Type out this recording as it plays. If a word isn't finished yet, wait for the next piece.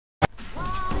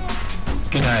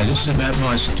G'day, this is about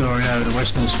my story over to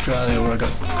Western Australia where I got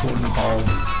caught in a hole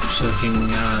surfing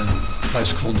a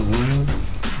place called the Womb,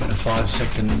 about a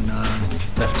 5-second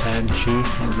left-hand shoot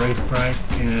on a reef break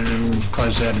and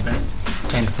closed out about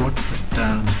 10 foot, but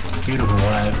beautiful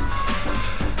wave.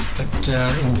 But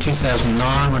in 2009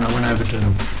 when I went over to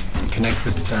connect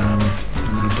with my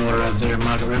little daughter over there in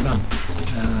Margaret River,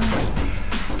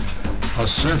 I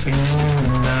was surfing there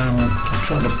and I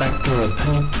tried to backdoor a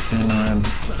peak and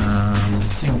the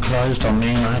thing closed on me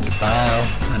and I had to bail,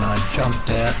 and I jumped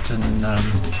out and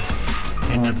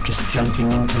ended up just jumping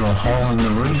into a hole in the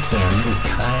reef there, a little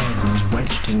cave, and was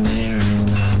wedged in there, and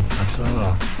I thought,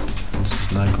 oh, this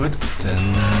is no good, then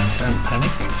don't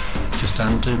panic, just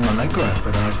undo my leg rope,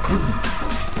 but I couldn't.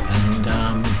 And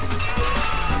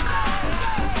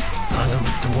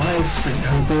the wave, the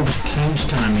board was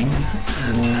tombstoning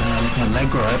and my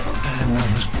leg rope, and I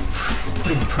was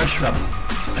putting pressure up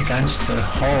against the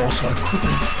hole, so I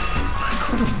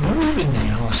couldn't move in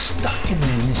there. I was stuck in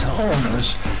this hole, and it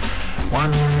was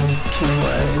 1, 2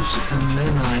 waves, and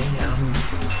then I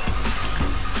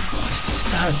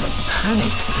started to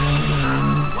panic,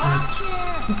 and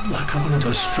like I went into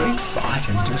a street fight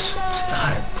and just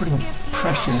started putting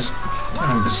pressures,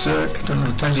 going berserk, doing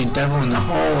a totally devil in the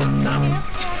hole, and a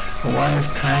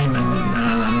wave came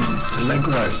and the leg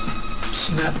rope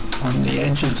snapped on the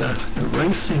edge of the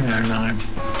reef there, and I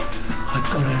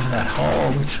got out of that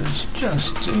hole, which was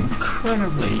just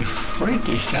incredibly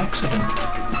freakish accident.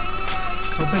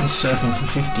 I've been surfing for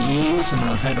 50 years and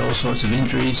I've had all sorts of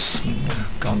injuries,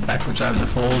 gone backwards over the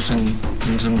falls in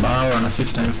Zimbabwe on a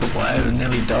 15-foot wave and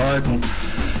nearly died.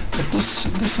 But this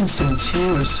incident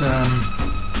here was,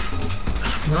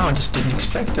 I just didn't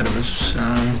expect it. It was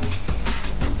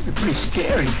pretty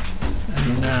scary.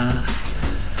 And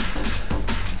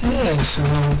yeah, so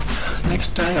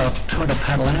next day I tried to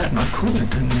paddle out and I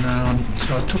couldn't, and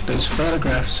so I took these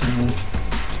photographs and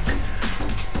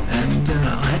I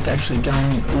had to actually go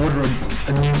and order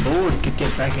a new board to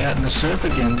get back out in the surf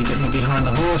again, to get me behind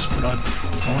the horse. But I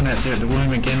went out there at the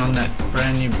Womb again on that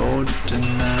brand new board, and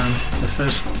the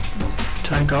first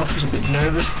take off was a bit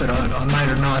nervous, but I made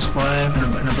a nice wave,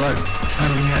 and a bloke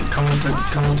paddling out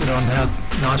commented on how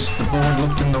nice the board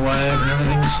looked in the wave and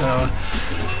everything, so I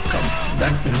got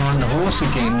back behind the horse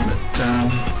again. But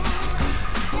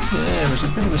yeah, it was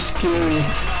a bit of a scary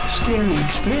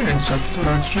experience. I thought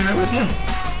I'd share it with you.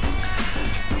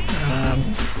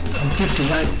 I'm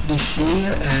 58 this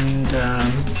year, and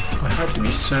I hope to be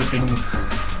surfing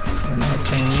for another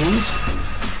 10 years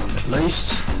at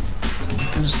least,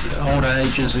 because old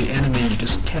age is the enemy. You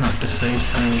just cannot defeat,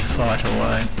 only fight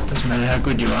away. Doesn't matter how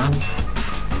good you are.